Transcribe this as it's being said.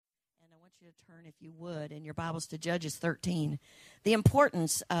want you to turn, if you would, in your Bibles to Judges 13. The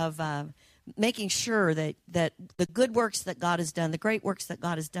importance of making sure that the good works that God has done, the great works that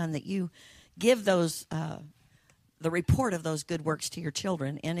God has done, that you give those the report of those good works to your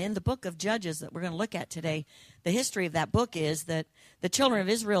children. And in the book of Judges that we're going to look at today, the history of that book is that the children of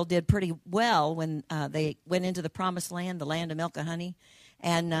Israel did pretty well when they went into the promised land, the land of milk and honey.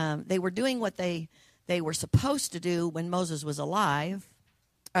 And they were doing what they were supposed to do when Moses was alive.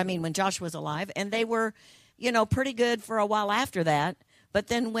 When Joshua was alive. And they were, pretty good for a while after that. But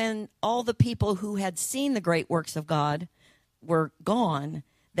then when all the people who had seen the great works of God were gone,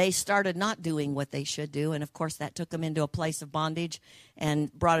 they started not doing what they should do. And, of course, that took them into a place of bondage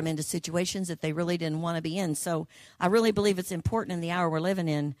and brought them into situations that they really didn't want to be in. So I really believe it's important in the hour we're living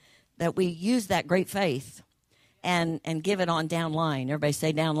in that we use that great faith and give it on down line. Everybody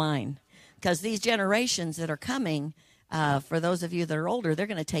say down line. Because these generations that are coming, for those of you that are older, they're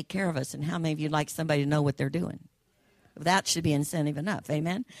going to take care of us. And how many of you like somebody to know what they're doing? That should be incentive enough.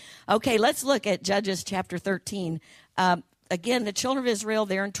 Amen? Okay, let's look at Judges chapter 13. Again, the children of Israel,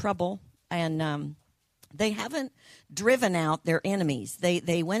 they're in trouble. And they haven't driven out their enemies.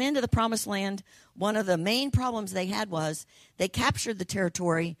 They went into the promised land. One of the main problems they had was they captured the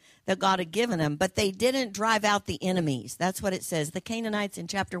territory that God had given them, but they didn't drive out the enemies. That's what it says. The Canaanites in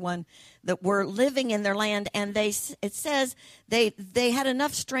chapter 1 that were living in their land, and it says they had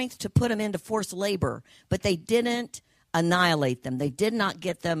enough strength to put them into forced labor, but they didn't annihilate them. They did not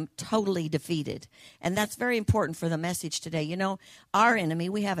get them totally defeated. And that's very important for the message today. Our enemy,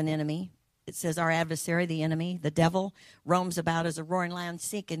 we have an enemy. It says our adversary, the enemy, the devil, roams about as a roaring lion,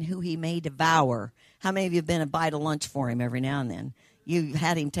 seeking who he may devour. How many of you have been a bite of lunch for him every now and then? You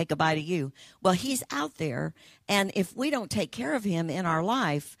had him take a bite of you. Well, he's out there, and if we don't take care of him in our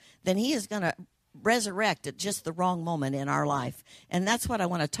life, then he is going to resurrect at just the wrong moment in our life. And that's what I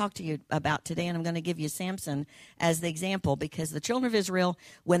want to talk to you about today, and I'm going to give you Samson as the example, because the children of Israel,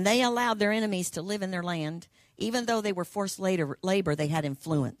 when they allowed their enemies to live in their land, even though they were forced labor, they had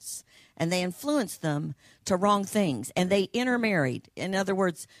influence. And they influenced them to wrong things. And they intermarried. In other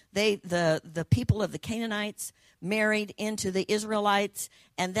words, the people of the Canaanites married into the Israelites,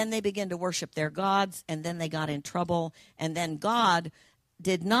 and then they began to worship their gods, and then they got in trouble. And then God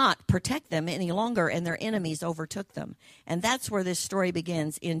did not protect them any longer, and their enemies overtook them. And that's where this story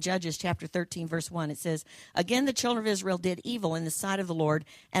begins in Judges chapter 13, verse 1. It says, "Again the children of Israel did evil in the sight of the Lord,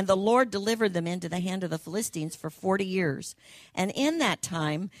 and the Lord delivered them into the hand of the Philistines for 40 years. And in that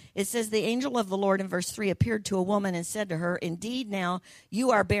time," it says, "the angel of the Lord," in verse 3, "appeared to a woman and said to her, 'Indeed now you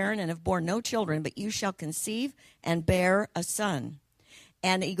are barren and have borne no children, but you shall conceive and bear a son.'"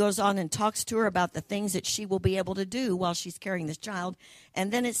 And he goes on and talks to her about the things that she will be able to do while she's carrying this child.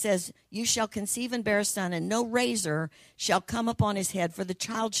 And then it says, "You shall conceive and bear a son, and no razor shall come upon his head, for the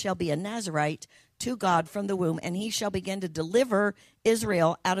child shall be a Nazarite to God from the womb, and he shall begin to deliver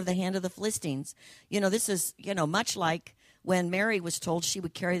Israel out of the hand of the Philistines." This is, much like when Mary was told she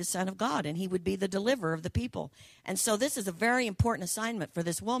would carry the Son of God, and he would be the deliverer of the people. And so this is a very important assignment for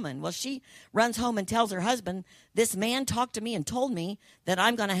this woman. Well, she runs home and tells her husband, "This man talked to me and told me that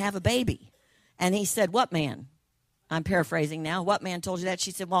I'm going to have a baby." And he said, "What man?" I'm paraphrasing now. "What man told you that?"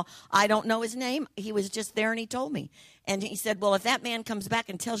 She said, "Well, I don't know his name. He was just there and he told me." And he said, "Well, if that man comes back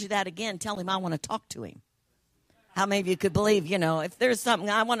and tells you that again, tell him I want to talk to him." How many of you could believe, if there's something,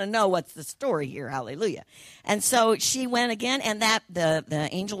 I want to know what's the story here. Hallelujah. And so she went again, and that the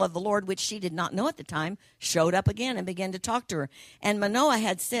angel of the Lord, which she did not know at the time, showed up again and began to talk to her. And Manoah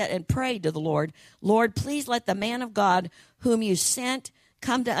had said and prayed to the Lord, "Lord, please let the man of God whom you sent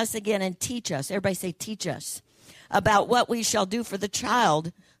come to us again and teach us." Everybody say, "Teach us," about what we shall do for the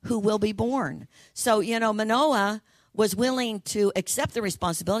child who will be born. So, Manoah was willing to accept the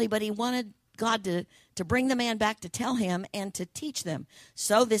responsibility, but he wanted God to bring the man back to tell him and to teach them.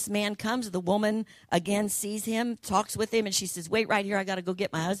 So this man comes, the woman again sees him, talks with him, and she says, "Wait right here, I got to go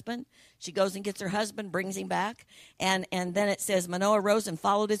get my husband." She goes and gets her husband, brings him back, and then it says, Manoah rose and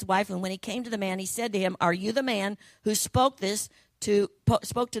followed his wife, and when he came to the man, he said to him, "Are you the man who spoke to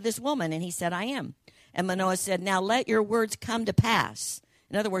this woman?" And he said, "I am." And Manoah said, "Now let your words come to pass."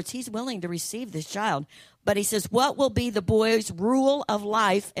 In other words, he's willing to receive this child. But he says, "What will be the boy's rule of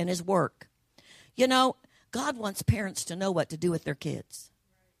life and his work?" God wants parents to know what to do with their kids.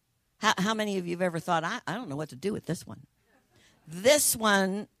 How many of you have ever thought, I don't know what to do with this one? This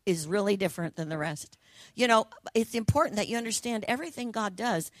one is really different than the rest. It's important that you understand everything God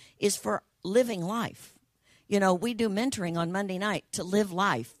does is for living life. We do mentoring on Monday night to live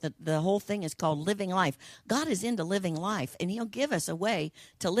life. The whole thing is called living life. God is into living life, and he'll give us a way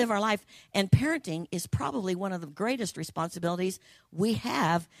to live our life. And parenting is probably one of the greatest responsibilities we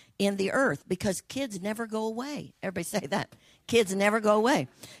have in the earth, because kids never go away. Everybody say that. Kids never go away.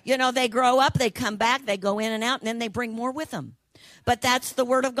 They grow up, they come back, they go in and out, and then they bring more with them. But that's the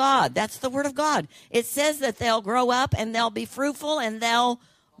word of God. That's the word of God. It says that they'll grow up and they'll be fruitful and they'll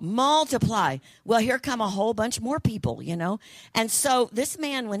multiply. Well, here come a whole bunch more people, And so this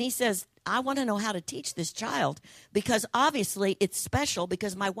man, when he says, I want to know how to teach this child, because obviously it's special,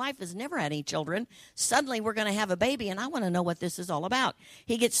 because my wife has never had any children. Suddenly we're going to have a baby, and I want to know what this is all about.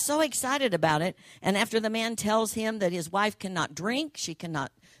 He gets so excited about it. And after the man tells him that his wife cannot drink, she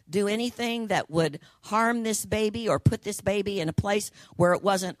cannot do anything that would harm this baby or put this baby in a place where it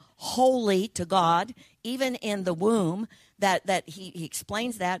wasn't holy to God, even in the womb, that he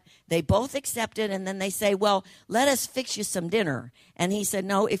explains that. They both accept it, and then they say, well, let us fix you some dinner. And he said,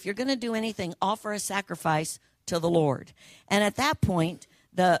 no, if you're going to do anything, offer a sacrifice to the Lord. And at that point,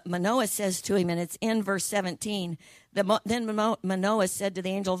 Manoah says to him, and it's in verse 17, then Manoah said to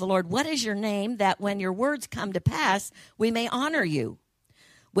the angel of the Lord, what is your name, that when your words come to pass, we may honor you?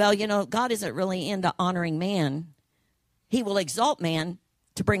 Well, God isn't really into honoring man. He will exalt man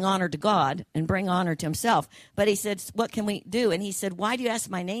to bring honor to God and bring honor to himself. But he said, what can we do? And he said, why do you ask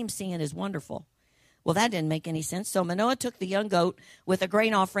my name, seeing it is wonderful? Well, that didn't make any sense. So Manoah took the young goat with a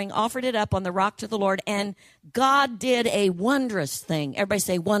grain offering, offered it up on the rock to the Lord, and God did a wondrous thing. Everybody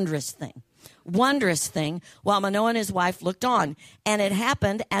say wondrous thing. Wondrous thing, while Manoah and his wife looked on. And it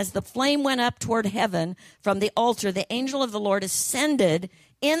happened as the flame went up toward heaven from the altar, the angel of the Lord ascended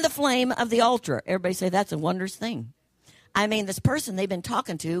in the flame of the altar. Everybody say that's a wondrous thing. I mean, this person they've been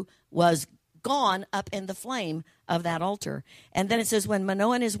talking to was gone up in the flame of that altar. And then it says, when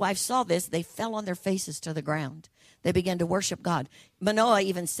Manoah and his wife saw this, they fell on their faces to the ground. They began to worship God. Manoah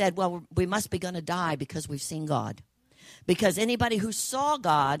even said, well, we must be going to die because we've seen God. Because anybody who saw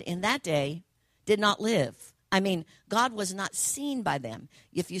God in that day did not live. I mean, God was not seen by them.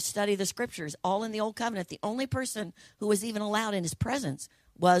 If you study the scriptures, all in the Old Covenant, the only person who was even allowed in his presence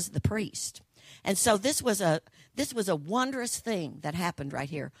was the priest. And so this was a wondrous thing that happened right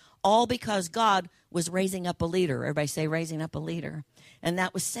here, all because God was raising up a leader. Everybody say raising up a leader. And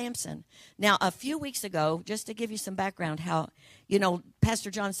that was Samson. Now, a few weeks ago, just to give you some background, how,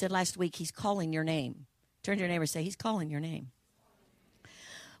 Pastor John said last week, he's calling your name. Turn to your neighbor and say, he's calling your name.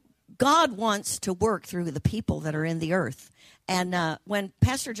 God wants to work through the people that are in the earth. And when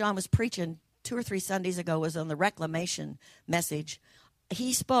Pastor John was preaching 2 or 3 Sundays ago, was on the reclamation message,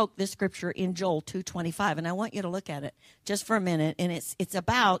 he spoke this scripture in Joel 2:25, and I want you to look at it just for a minute. And it's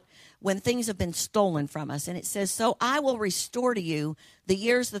about when things have been stolen from us. And it says, so I will restore to you the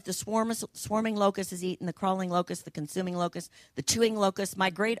years that the swarming locust has eaten, the crawling locust, the consuming locust, the chewing locust, my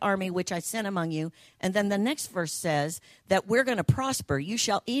great army which I sent among you. And then the next verse says that we're going to prosper. You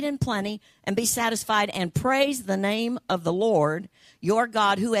shall eat in plenty and be satisfied, and praise the name of the Lord your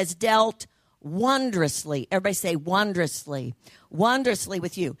God, who has dealt wondrously. Everybody say wondrously. Wondrously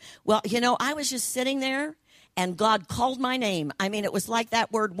with you. Well, I was just sitting there and God called my name. I mean, it was like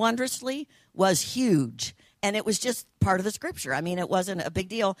that word wondrously was huge. And it was just part of the scripture. I mean, it wasn't a big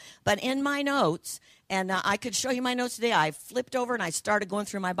deal. But in my notes, and I could show you my notes today, I flipped over and I started going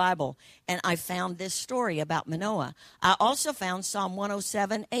through my Bible. And I found this story about Manoah. I also found Psalm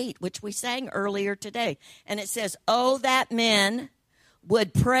 107:8, which we sang earlier today. And it says, oh, that men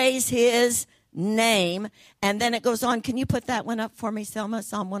would praise his name. And then it goes on. Can you put that one up for me, Selma?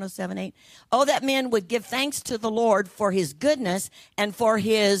 Psalm 107:8. Oh, that men would give thanks to the Lord for his goodness and for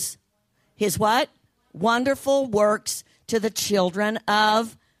his what? Wonderful works to the children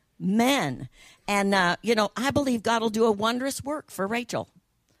of men. And, I believe God will do a wondrous work for Rachel.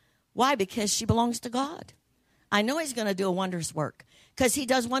 Why? Because she belongs to God. I know he's going to do a wondrous work because he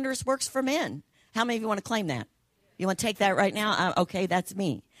does wondrous works for men. How many of you want to claim that? You want to take that right now? Okay, that's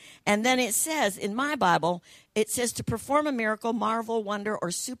me. And then it says in my Bible, it says to perform a miracle, marvel, wonder, or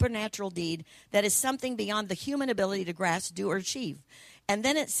supernatural deed that is something beyond the human ability to grasp, do, or achieve. And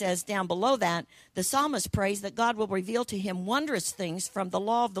then it says down below that, the psalmist prays that God will reveal to him wondrous things from the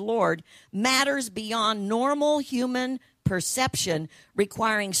law of the Lord, matters beyond normal human perception,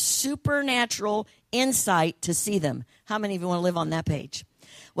 requiring supernatural insight to see them. How many of you want to live on that page?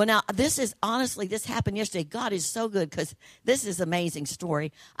 Well, now, this happened yesterday. God is so good because this is an amazing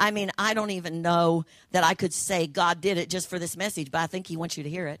story. I mean, I don't even know that I could say God did it just for this message, but I think he wants you to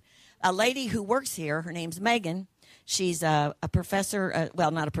hear it. A lady who works here, her name's Megan. She's a professor,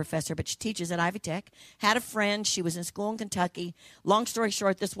 not a professor, but she teaches at Ivy Tech. Had a friend. She was in school in Kentucky. Long story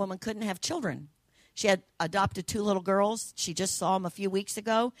short, this woman couldn't have children. She had adopted 2 little girls. She just saw them a few weeks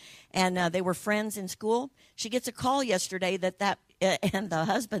ago, and they were friends in school. She gets a call yesterday and the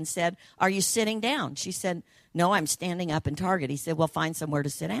husband said, "Are you sitting down?" She said, "No, I'm standing up in Target." He said, "Well, find somewhere to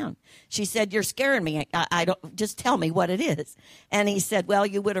sit down." She said, "You're scaring me. I don't, just tell me what it is." And he said, "Well,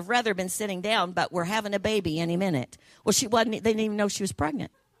 you would have rather been sitting down, but we're having a baby any minute." Well, they didn't even know she was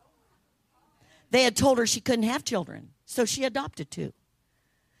pregnant. They had told her she couldn't have children, so she adopted 2.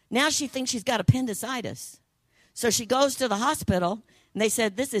 Now she thinks she's got appendicitis. So she goes to the hospital, and they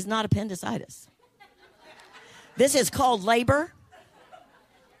said, "This is not appendicitis. This is called labor."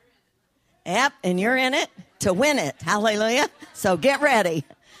 Yep, and you're in it to win it. Hallelujah. So get ready.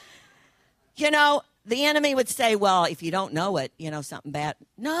 You know, the enemy would say, "Well, if you don't know it, something bad."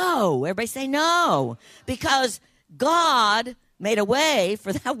 No. Everybody say no. Because God made a way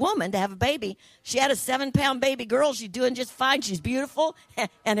for that woman to have a baby. She had a 7-pound baby girl. She's doing just fine. She's beautiful,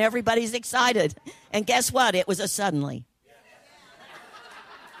 and everybody's excited. And guess what? It was a suddenly.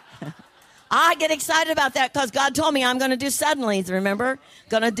 I get excited about that because God told me I'm going to do suddenlies, remember?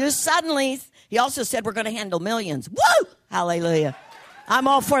 Going to do suddenlies. He also said we're going to handle millions. Woo! Hallelujah. I'm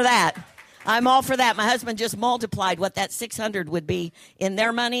all for that. I'm all for that. My husband just multiplied what that 600 would be in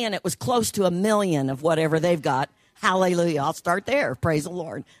their money, and it was close to $1 million of whatever they've got. Hallelujah. I'll start there. Praise the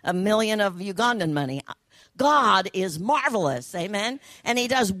Lord. $1 million of Ugandan money. God is marvelous. Amen. And he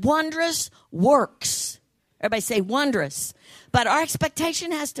does wondrous works. Everybody say wondrous. But our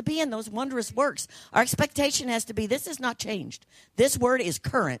expectation has to be in those wondrous works. Our expectation has to be, this is not changed. This word is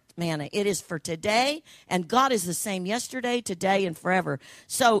current, manna. It is for today, and God is the same yesterday, today, and forever.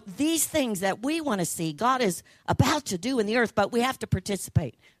 So these things that we want to see, God is about to do in the earth, but we have to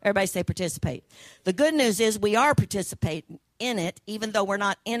participate. Everybody say participate. The good news is we are participating in it, even though we're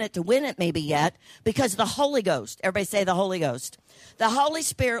not in it to win it maybe yet, because the Holy Ghost, everybody say the Holy Ghost. The Holy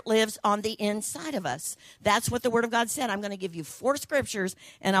Spirit lives on the inside of us. That's what the Word of God said. I'm going to give you 4 scriptures,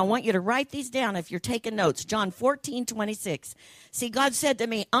 and I want you to write these down if you're taking notes. John 14:26. See, God said to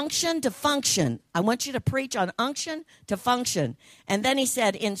me, unction to function. I want you to preach on unction to function. And then he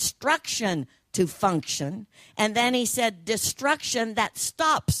said, instruction to function. And then he said, destruction that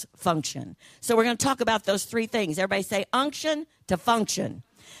stops function. So we're going to talk about those 3 things. Everybody say unction to function.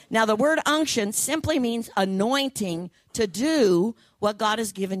 Now, the word unction simply means anointing to do what God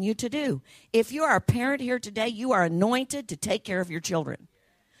has given you to do. If you are a parent here today, you are anointed to take care of your children.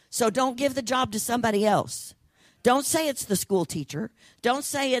 So don't give the job to somebody else. Don't say it's the school teacher. Don't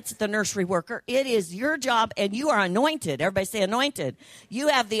say it's the nursery worker. It is your job, and you are anointed. Everybody say anointed. You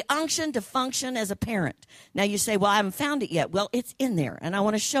have the unction to function as a parent. Now you say, well, I haven't found it yet. Well, it's in there, and I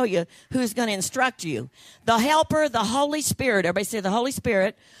want to show you who's going to instruct you. The helper, the Holy Spirit. Everybody say the Holy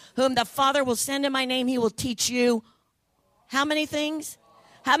Spirit, whom the Father will send in my name. He will teach you how many things?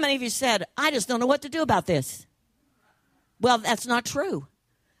 How many of you said, I just don't know what to do about this? Well, that's not true.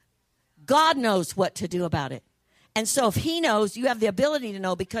 God knows what to do about it. And so if he knows, you have the ability to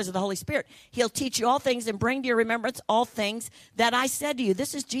know because of the Holy Spirit. He'll teach you all things and bring to your remembrance all things that I said to you.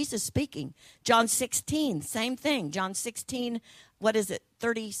 This is Jesus speaking. John 16, same thing. John 16, what is it,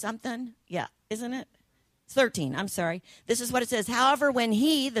 30-something? Yeah, isn't it? 13, I'm sorry. This is what it says. However, when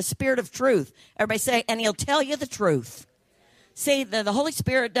he, the Spirit of truth, everybody say, and he'll tell you the truth. See, the Holy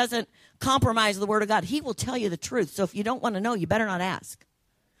Spirit doesn't compromise the Word of God. He will tell you the truth. So if you don't want to know, you better not ask,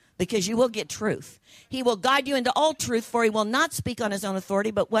 because you will get truth. He will guide you into all truth, for he will not speak on his own authority,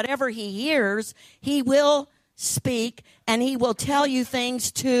 but whatever he hears, he will speak, and he will tell you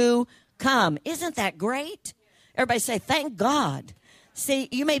things to come. Isn't that great? Everybody say, thank God. See,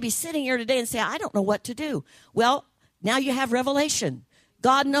 you may be sitting here today and say, I don't know what to do. Well, now you have revelation.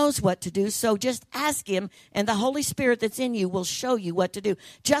 God knows what to do, so just ask him, and the Holy Spirit that's in you will show you what to do.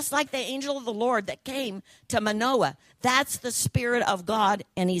 Just like the angel of the Lord that came to Manoah. That's the Spirit of God,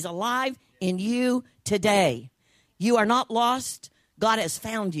 and he's alive in you today. You are not lost. God has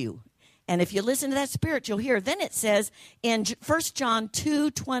found you. And if you listen to that Spirit, you'll hear. Then it says in 1 John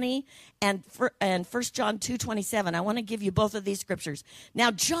 2:20 and 1 John 2:27, I want to give you both of these scriptures.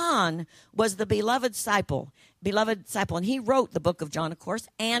 Now, John was the beloved disciple, and he wrote the book of John, of course,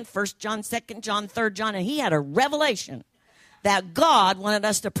 and 1 John, 2 John, 3 John, and he had a revelation that God wanted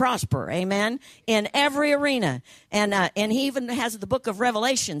us to prosper, amen, in every arena. And he even has the book of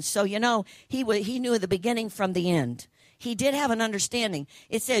Revelation, so you know he knew the beginning from the end. He did have an understanding.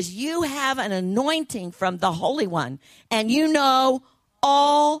 It says, you have an anointing from the Holy One, and you know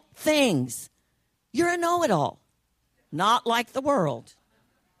all things. You're a know-it-all, not like the world.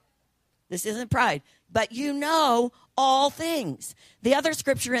 This isn't pride, but you know all things. The other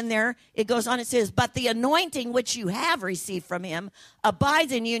scripture in there, it goes on, it says, but the anointing which you have received from him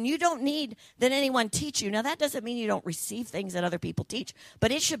abides in you, and you don't need that anyone teach you. Now, that doesn't mean you don't receive things that other people teach,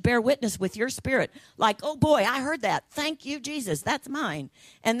 but it should bear witness with your spirit. Like, oh boy, I heard that. Thank you, Jesus. That's mine.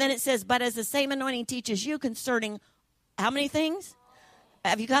 And then it says, but as the same anointing teaches you concerning how many things?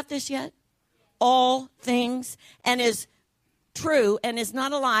 Have you got this yet? All things, and is true and is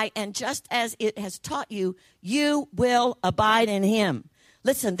not a lie, and just as it has taught you, you will abide in him.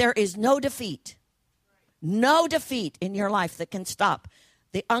 Listen, there is no defeat in your life that can stop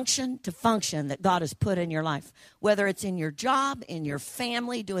the unction to function that God has put in your life, whether it's in your job, in your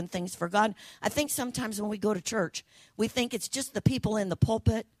family, doing things for God. I think sometimes when we go to church, we think it's just the people in the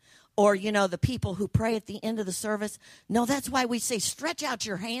pulpit or, the people who pray at the end of the service. No, that's why we say stretch out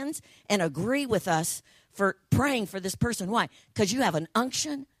your hands and agree with us for praying for this person. Why? Because you have an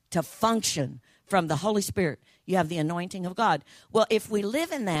unction to function from the Holy Spirit. You have the anointing of God. Well, if we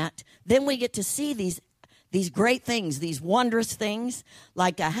live in that, then we get to see these great things, these wondrous things.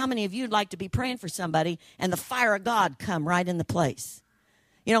 Like how many of you would like to be praying for somebody and the fire of God come right in the place?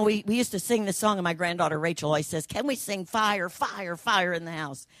 We used to sing this song, and my granddaughter Rachel always says, can we sing fire, fire, fire in the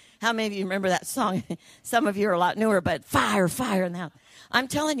house? How many of you remember that song? Some of you are a lot newer, but fire, fire in the house. I'm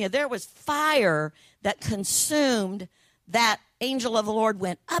telling you, there was fire that consumed that angel of the Lord,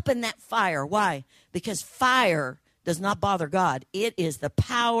 went up in that fire. Why? Because fire does not bother God. It is the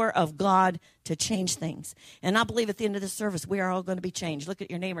power of God to change things. And I believe at the end of the service, we are all going to be changed. Look at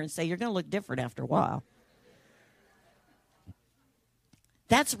your neighbor and say, you're going to look different after a while.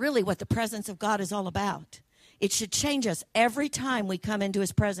 That's really what the presence of God is all about. It should change us every time we come into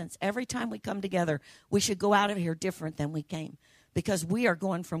his presence. Every time we come together, we should go out of here different than we came, because we are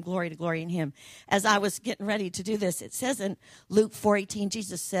going from glory to glory in him. As I was getting ready to do this, it says in Luke 4:18,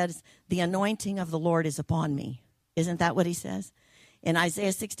 Jesus says, the anointing of the Lord is upon me. Isn't that what he says? In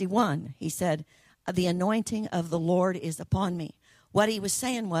Isaiah 61, he said, the anointing of the Lord is upon me. What he was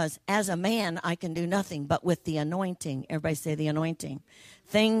saying was, as a man, I can do nothing, but with the anointing, everybody say the anointing,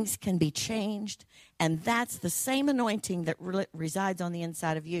 things can be changed, and that's the same anointing that resides on the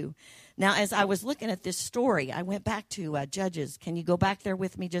inside of you. Now, as I was looking at this story, I went back to Judges. Can you go back there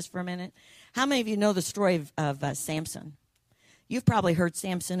with me just for a minute? How many of you know the story of Samson? You've probably heard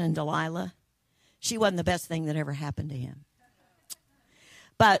Samson and Delilah. She wasn't the best thing that ever happened to him.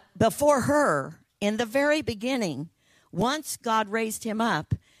 But before her, in the very beginning, once God raised him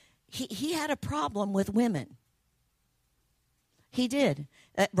up, he had a problem with women. He did.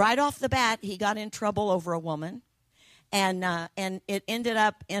 Right off the bat, he got in trouble over a woman. And it ended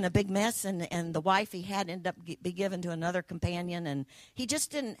up in a big mess, and the wife he had ended up be given to another companion, and he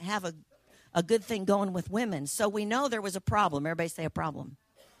just didn't have a good thing going with women. So we know there was a problem. Everybody say a problem.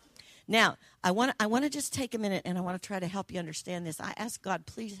 Now, I want to just take a minute, and I want to try to help you understand this. I asked God,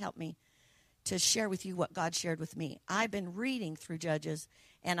 please help me to share with you what God shared with me. I've been reading through Judges,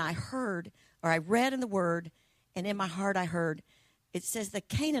 and I read in the Word, and in my heart I heard, it says the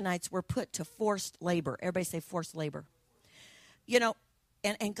Canaanites were put to forced labor. Everybody say forced labor.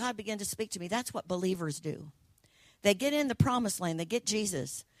 And God began to speak to me. That's what believers do. They get in the promised land. They get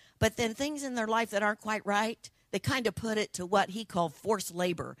Jesus. But then things in their life that aren't quite right, they kind of put it to what he called forced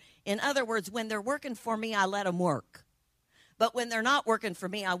labor. In other words, when they're working for me, I let them work. But when they're not working for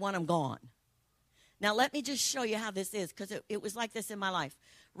me, I want them gone. Now, let me just show you how this is, because it was like this in my life.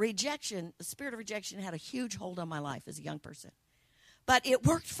 Rejection, the spirit of rejection had a huge hold on my life as a young person. But it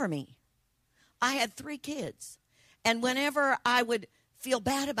worked for me. I had 3 kids. And whenever I would feel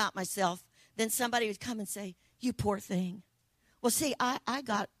bad about myself, then somebody would come and say, you poor thing. Well, see, I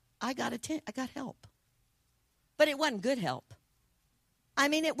got help. But it wasn't good help. I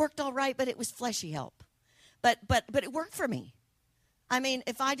mean, it worked all right, but it was fleshy help. But it worked for me. I mean,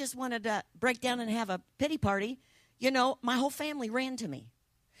 if I just wanted to break down and have a pity party, my whole family ran to me.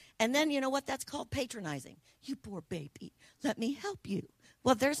 And then, you know what? That's called patronizing. You poor baby, let me help you.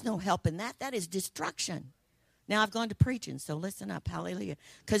 Well, there's no help in that. That is destruction. Now, I've gone to preaching, so listen up. Hallelujah.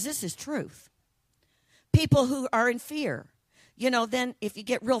 Because this is truth. People who are in fear, then if you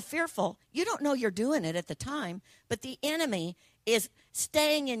get real fearful, you don't know you're doing it at the time, but the enemy is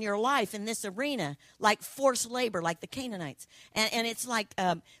staying in your life in this arena like forced labor, like the Canaanites. And it's like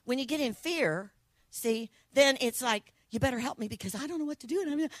when you get in fear, see, then it's like, you better help me because I don't know what to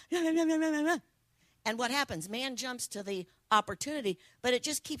do. And what happens? Man jumps to the opportunity, but it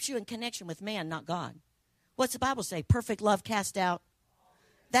just keeps you in connection with man, not God. What's the Bible say? Perfect love cast out.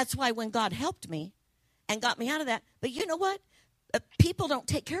 That's why when God helped me and got me out of that, but you know what? People don't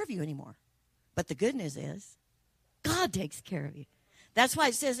take care of you anymore. But the good news is, God takes care of you. That's why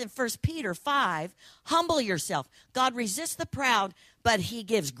it says in 1 Peter 5, humble yourself. God resists the proud, but he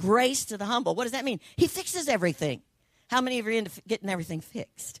gives grace to the humble. What does that mean? He fixes everything. How many of you are into getting everything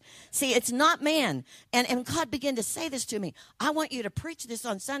fixed? See, it's not man. And God began to say this to me. I want you to preach this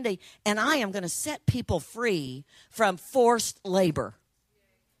on Sunday, and I am going to set people free from forced labor.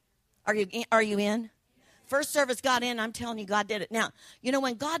 Are you in? First service got in, I'm telling you, God did it. Now, you know,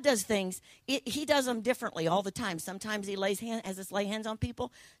 when God does things, he does them differently all the time. Sometimes he has us lay hands on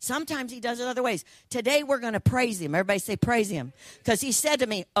people. Sometimes he does it other ways. Today, we're going to praise him. Everybody say praise him. Because he said to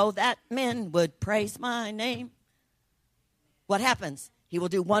me, oh, that men would praise my name. What happens? He will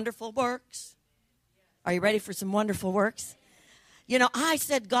do wonderful works. Are you ready for some wonderful works? You know, I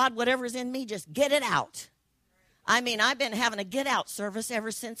said, God, whatever's in me, just get it out. I mean, I've been having a get out service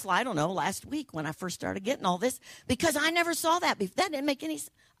ever since, I don't know, last week when I first started getting all this, because I never saw that before. That didn't make any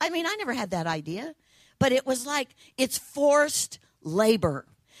sense. I mean, I never had that idea, but it was like it's forced labor.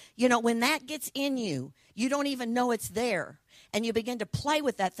 You know, when that gets in you, you don't even know it's there, and you begin to play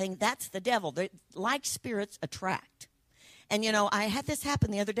with that thing. That's the devil. Like spirits attract. And, you know, I had this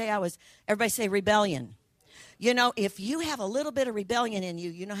happen the other day. Everybody say rebellion. You know, if you have a little bit of rebellion in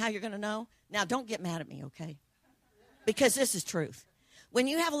you, you know how you're going to know? Now, don't get mad at me, okay? Because this is truth. When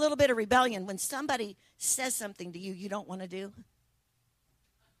you have a little bit of rebellion, when somebody says something to you you don't want to do,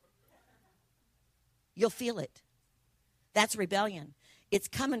 you'll feel it. That's rebellion. It's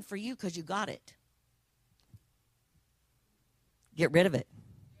coming for you because you got it. Get rid of it.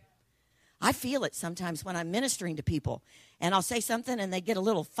 I feel it sometimes when I'm ministering to people, and I'll say something and they get a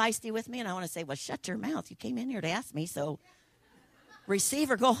little feisty with me, and I want to say, well, shut your mouth. You came in here to ask me, so receive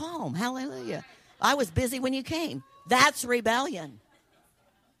or go home. Hallelujah. I was busy when you came. That's rebellion.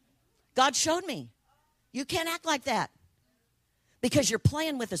 God showed me. You can't act like that because you're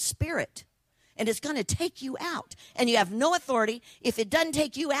playing with a spirit, and it's going to take you out, and you have no authority. If it doesn't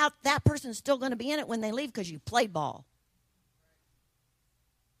take you out, that person's still going to be in it when they leave because you played ball.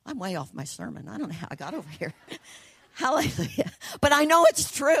 I'm way off my sermon. I don't know how I got over here. Hallelujah. But I know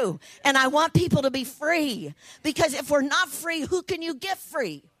it's true, and I want people to be free, because if we're not free, who can you get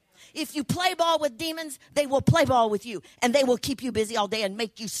free? If you play ball with demons, they will play ball with you, and they will keep you busy all day and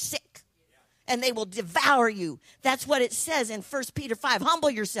make you sick, and they will devour you. That's what it says in 1 Peter 5. Humble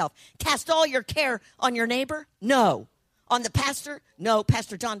yourself. Cast all your care on your neighbor? No. On the pastor? No,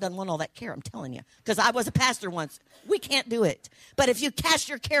 Pastor John doesn't want all that care, I'm telling you, because I was a pastor once. We can't do it. But if you cast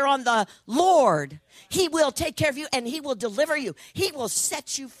your care on the Lord, he will take care of you, and he will deliver you. He will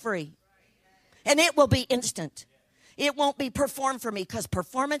set you free, and it will be instant. It won't be performed for me, because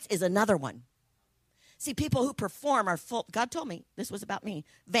performance is another one. See, people who perform are full. God told me this was about me.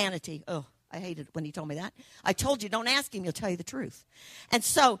 Vanity. Oh, I hated it when he told me that. I told you, don't ask him. He'll tell you the truth. And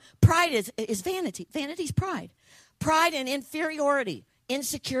so pride is vanity. Vanity's pride. Pride and inferiority,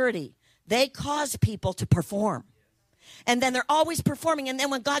 insecurity, they cause people to perform. And then they're always performing. And then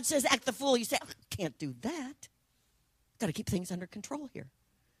when God says act the fool, you say, I can't do that. Got to keep things under control here.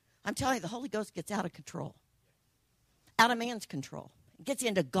 I'm telling you, the Holy Ghost gets out of control. Out of man's control. It gets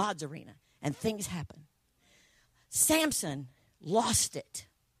into God's arena, and things happen. Samson lost it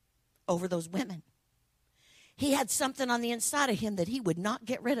over those women. He had something on the inside of him that he would not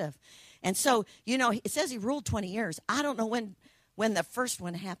get rid of. And so, you know, it says he ruled 20 years. I don't know when the first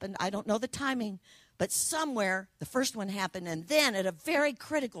one happened. I don't know the timing, but somewhere the first one happened, and then at a very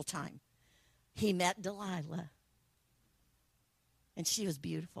critical time, he met Delilah. And she was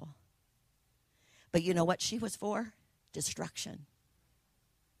beautiful. But you know what she was for? Destruction.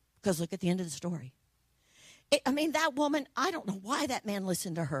 Because look at the end of the story. That woman, I don't know why that man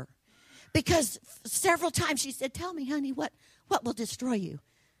listened to her. Because several times she said, tell me, honey, what will destroy you?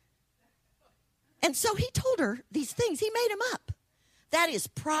 And so he told her these things. He made them up. That is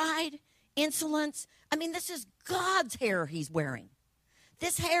pride, insolence. This is God's hair he's wearing.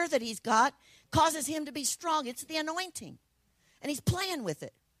 This hair that he's got causes him to be strong. It's the anointing. And he's playing with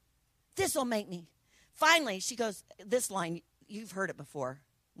it. This will make me. Finally, she goes, this line, you've heard it before,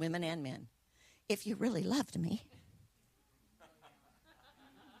 women and men. If you really loved me.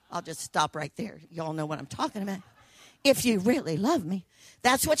 I'll just stop right there. Y'all know what I'm talking about. If you really love me.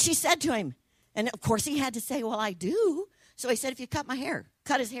 That's what she said to him. And, of course, he had to say, well, I do. So he said, if you cut my hair,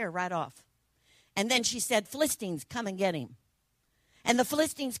 cut his hair right off. And then she said, Philistines, come and get him. And the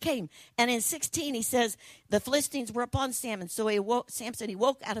Philistines came. And in 16, he says, the Philistines were upon Samson. So Samson, he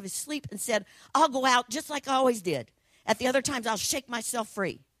woke out of his sleep and said, I'll go out just like I always did. At the other times, I'll shake myself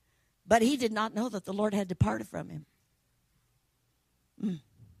free. But he did not know that the Lord had departed from him.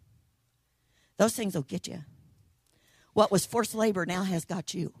 Those things will get you. What was forced labor now has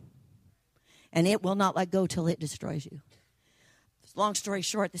got you. And it will not let go till it destroys you. Long story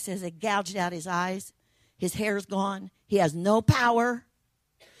short, it says they gouged out his eyes. His hair's gone. He has no power.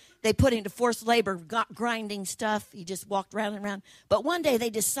 They put him to forced labor, grinding stuff. He just walked round and round. But one day they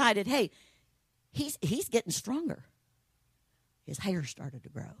decided, hey, he's getting stronger. His hair started to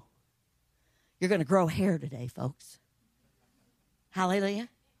grow. You're going to grow hair today, folks. Hallelujah.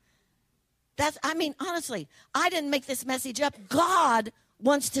 Honestly, I didn't make this message up. God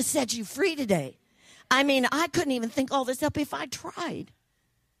wants to set you free today. I couldn't even think all this up if I tried.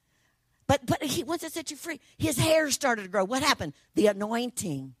 But he wants to set you free. His hair started to grow. What happened? The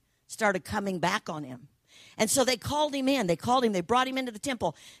anointing started coming back on him. And so they called him in. They brought him into the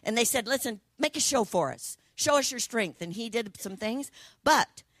temple. And they said, listen, make a show for us. Show us your strength. And he did some things.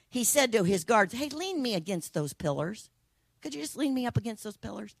 But he said to his guards, hey, lean me against those pillars. Could you just lean me up against those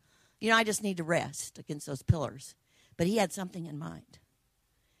pillars? I just need to rest against those pillars. But he had something in mind.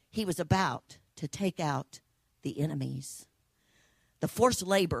 He was about to take out the enemies. The forced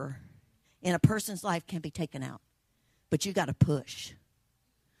labor in a person's life can be taken out, but you got to push.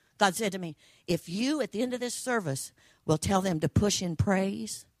 God said to me, if you at the end of this service will tell them to push in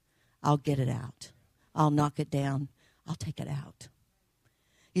praise, I'll get it out. I'll knock it down. I'll take it out.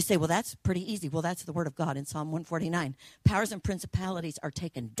 You say, well, that's pretty easy. Well, that's the word of God in Psalm 149. Powers and principalities are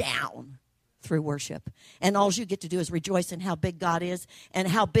taken down through worship. And all you get to do is rejoice in how big God is and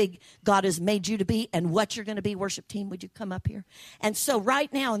how big God has made you to be and what you're going to be. Worship team, would you come up here? And so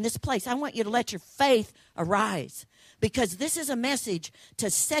right now in this place, I want you to let your faith arise, because this is a message to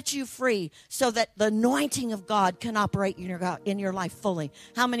set you free so that the anointing of God can operate in your life fully.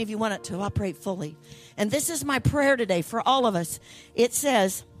 How many of you want it to operate fully? And this is my prayer today for all of us. It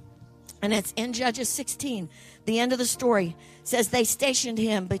says, and it's in Judges 16, the end of the story, says they stationed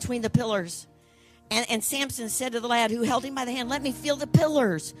him between the pillars. And Samson said to the lad who held him by the hand, let me feel the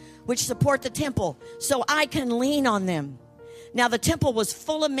pillars which support the temple so I can lean on them. Now the temple was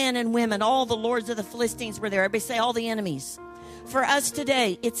full of men and women. All the lords of the Philistines were there. Everybody say all the enemies. For us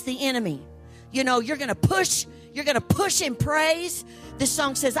today, it's the enemy. You're going to push. You're going to push in praise. This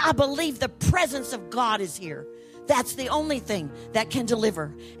song says, I believe the presence of God is here. That's the only thing that can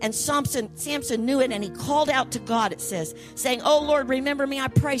deliver. And Samson knew it, and he called out to God, it says, saying, oh, Lord, remember me, I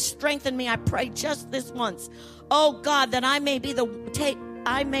pray. Strengthen me, I pray, just this once. Oh, God, that I may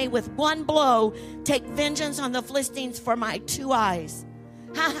with one blow take vengeance on the Philistines for my 2 eyes.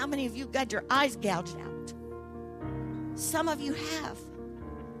 How many of you got your eyes gouged out? Some of you have.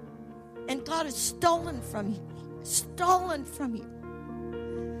 And God has stolen from you. Stolen from you.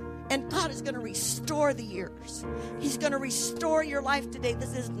 And God is going to restore the years. He's going to restore your life today.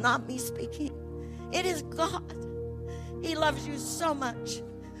 This is not me speaking. It is God. He loves you so much.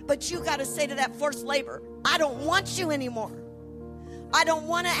 But you got to say to that forced labor, I don't want you anymore. I don't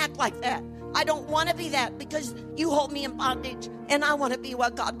want to act like that. I don't want to be that, because you hold me in bondage. And I want to be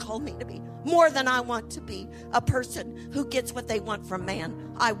what God called me to be. More than I want to be a person who gets what they want from man.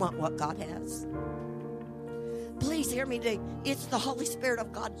 I want what God has. Please hear me today. It's the Holy Spirit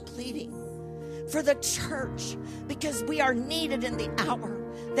of God pleading for the church, because we are needed in the hour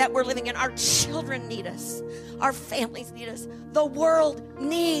that we're living in. Our children need us. Our families need us. The world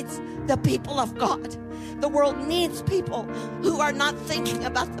needs the people of God. The world needs people who are not thinking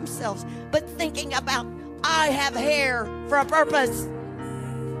about themselves, but thinking about, I have hair for a purpose.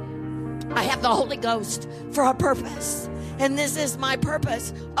 I have the Holy Ghost for a purpose. And this is my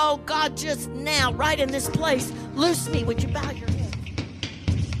purpose. Oh, God, just now, right in this place, loose me. Would you bow your head?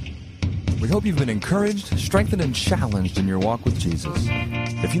 We hope you've been encouraged, strengthened, and challenged in your walk with Jesus.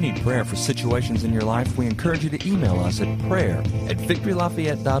 If you need prayer for situations in your life, we encourage you to email us at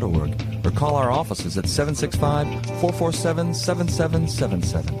prayer@victorylafayette.org or call our offices at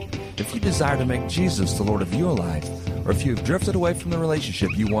 765-447-7777. If you desire to make Jesus the Lord of your life, or if you have drifted away from the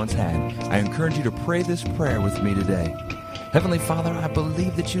relationship you once had, I encourage you to pray this prayer with me today. Heavenly Father, I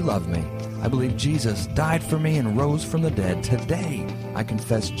believe that you love me. I believe Jesus died for me and rose from the dead. Today, I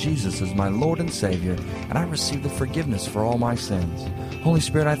confess Jesus as my Lord and Savior, and I receive the forgiveness for all my sins. Holy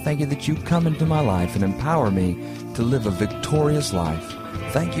Spirit, I thank you that you come into my life and empower me to live a victorious life.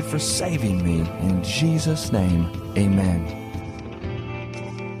 Thank you for saving me. In Jesus' name, amen.